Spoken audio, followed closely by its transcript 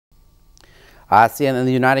ASEAN and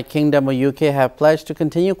the United Kingdom or UK have pledged to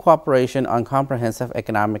continue cooperation on comprehensive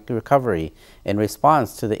economic recovery in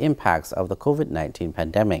response to the impacts of the Covid-19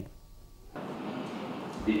 pandemic.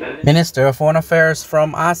 Minister of Foreign Affairs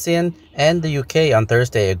from ASEAN and the UK on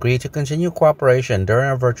Thursday agreed to continue cooperation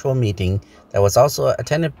during a virtual meeting that was also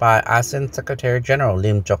attended by ASEAN Secretary-General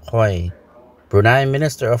Lim Jokhoi. Brunei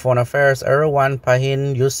Minister of Foreign Affairs Erwan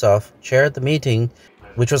Pahin Yusof chaired the meeting,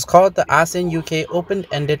 which was called the ASEAN-UK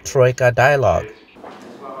Open-Ended Troika Dialogue.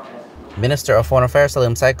 Minister of Foreign Affairs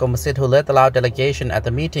Salim Saiko Masid, who led the Lao delegation at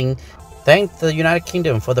the meeting, thanked the United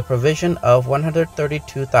Kingdom for the provision of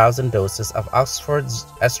 132,000 doses of Oxford's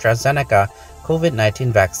AstraZeneca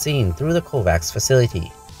COVID-19 vaccine through the COVAX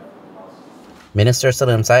facility. Minister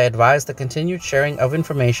Salim Sai advised the continued sharing of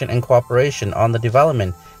information and cooperation on the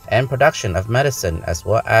development and production of medicine, as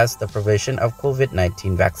well as the provision of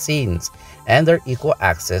COVID-19 vaccines and their equal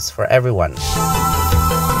access for everyone.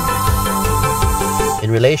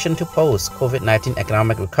 In relation to post-COVID-19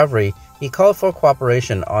 economic recovery, he called for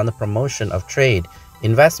cooperation on the promotion of trade,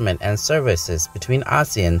 investment and services between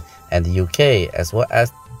ASEAN and the UK, as well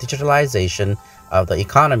as digitalization of the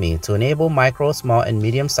economy to enable micro, small and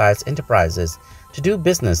medium-sized enterprises to do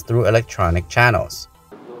business through electronic channels.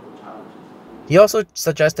 He also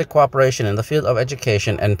suggested cooperation in the field of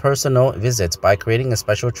education and personal visits by creating a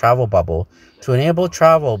special travel bubble to enable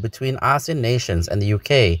travel between ASEAN nations and the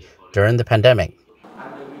UK during the pandemic.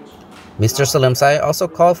 Mr. Salim Sai also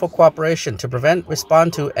called for cooperation to prevent,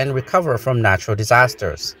 respond to, and recover from natural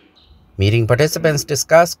disasters. Meeting participants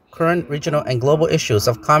discussed current regional and global issues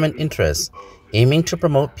of common interest, aiming to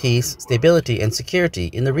promote peace, stability, and security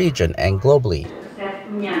in the region and globally.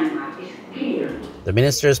 The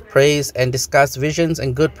ministers praised and discussed visions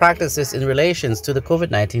and good practices in relation to the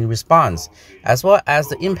COVID-19 response, as well as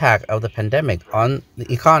the impact of the pandemic on the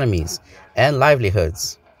economies and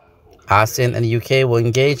livelihoods. ASEAN and the UK will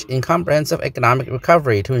engage in comprehensive economic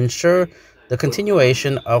recovery to ensure the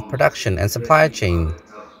continuation of production and supply chain,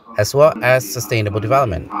 as well as sustainable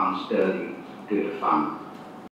development.